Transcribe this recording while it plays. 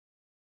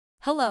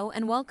Hello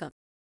and welcome.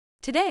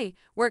 Today,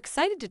 we're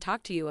excited to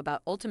talk to you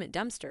about Ultimate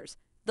Dumpsters,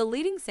 the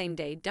leading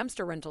same-day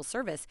dumpster rental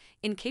service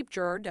in Cape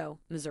Girardeau,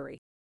 Missouri.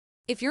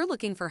 If you're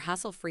looking for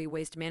hassle-free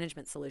waste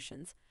management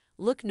solutions,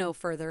 look no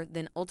further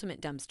than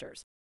Ultimate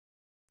Dumpsters.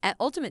 At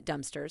Ultimate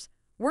Dumpsters,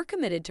 we're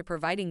committed to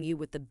providing you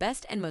with the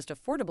best and most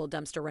affordable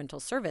dumpster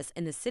rental service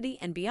in the city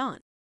and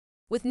beyond.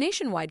 With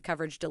nationwide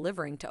coverage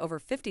delivering to over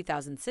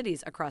 50,000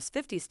 cities across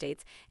 50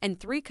 states and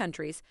 3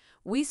 countries,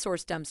 we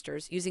source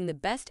dumpsters using the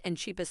best and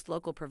cheapest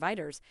local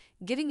providers,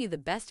 giving you the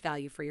best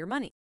value for your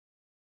money.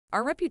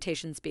 Our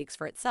reputation speaks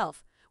for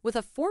itself, with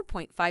a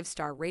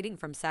 4.5-star rating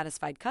from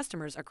satisfied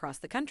customers across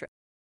the country.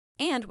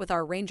 And with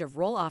our range of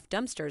roll-off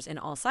dumpsters in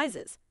all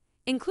sizes,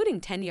 including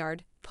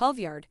 10-yard,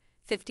 12-yard,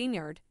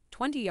 15-yard,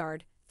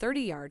 20-yard,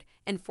 30-yard,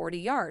 and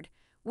 40-yard,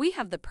 we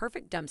have the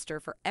perfect dumpster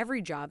for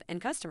every job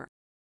and customer.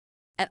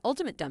 At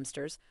Ultimate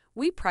Dumpsters,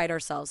 we pride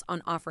ourselves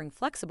on offering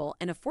flexible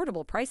and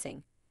affordable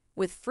pricing,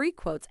 with free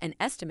quotes and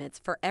estimates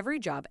for every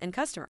job and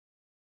customer.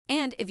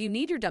 And if you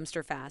need your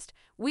dumpster fast,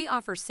 we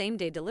offer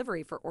same-day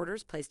delivery for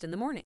orders placed in the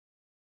morning.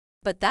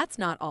 But that's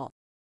not all.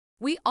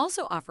 We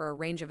also offer a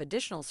range of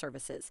additional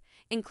services,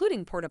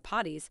 including porta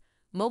potties,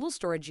 mobile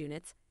storage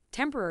units,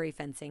 temporary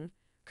fencing,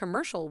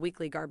 commercial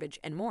weekly garbage,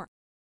 and more.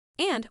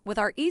 And with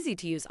our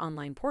easy-to-use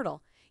online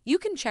portal, you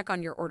can check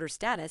on your order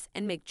status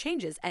and make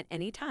changes at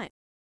any time.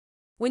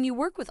 When you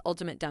work with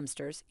Ultimate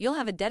Dumpsters, you'll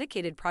have a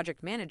dedicated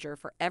project manager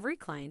for every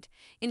client,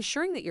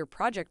 ensuring that your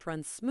project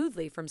runs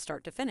smoothly from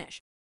start to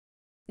finish.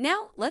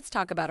 Now, let's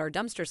talk about our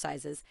dumpster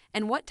sizes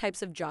and what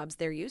types of jobs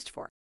they're used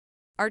for.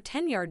 Our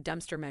 10-yard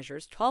dumpster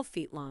measures 12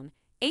 feet long,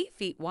 8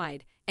 feet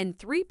wide, and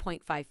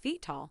 3.5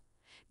 feet tall,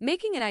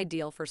 making it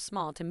ideal for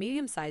small to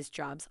medium-sized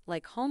jobs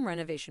like home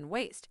renovation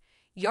waste,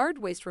 yard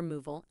waste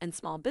removal, and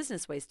small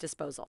business waste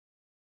disposal.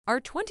 Our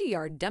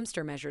 20-yard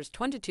dumpster measures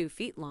 22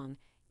 feet long,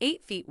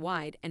 8 feet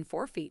wide, and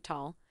 4 feet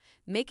tall,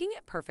 making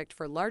it perfect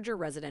for larger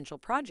residential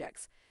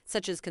projects,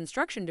 such as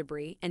construction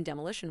debris and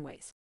demolition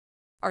waste.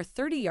 Our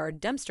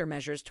 30-yard dumpster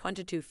measures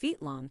 22 feet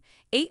long,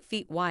 8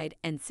 feet wide,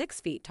 and 6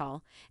 feet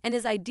tall, and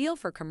is ideal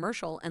for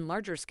commercial and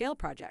larger-scale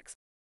projects.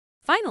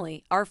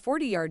 Finally, our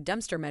 40-yard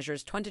dumpster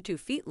measures 22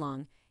 feet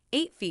long,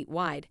 8 feet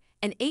wide,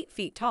 and 8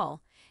 feet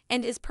tall,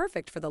 and is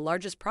perfect for the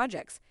largest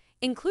projects,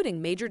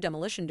 including major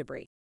demolition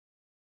debris.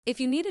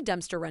 If you need a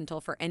dumpster rental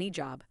for any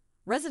job,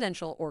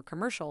 residential or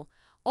commercial,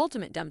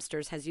 Ultimate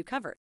Dumpsters has you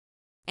covered.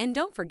 And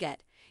don't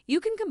forget, you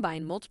can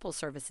combine multiple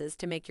services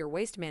to make your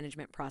waste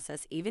management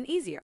process even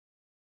easier.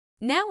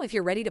 Now, if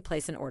you're ready to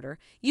place an order,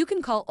 you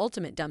can call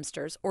Ultimate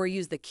Dumpsters or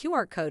use the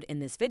QR code in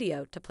this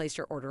video to place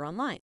your order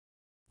online.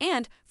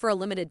 And for a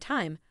limited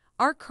time,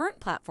 our current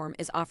platform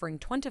is offering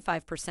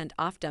 25%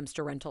 off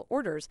dumpster rental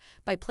orders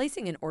by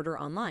placing an order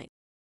online.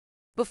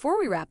 Before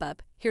we wrap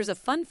up, here's a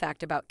fun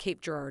fact about Cape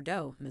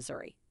Girardeau,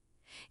 Missouri.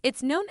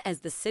 It's known as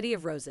the City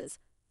of Roses,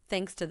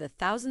 thanks to the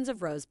thousands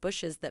of rose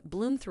bushes that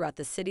bloom throughout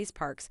the city's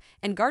parks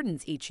and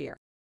gardens each year.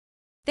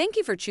 Thank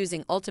you for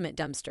choosing Ultimate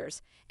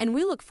Dumpsters, and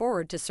we look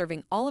forward to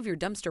serving all of your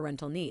dumpster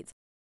rental needs.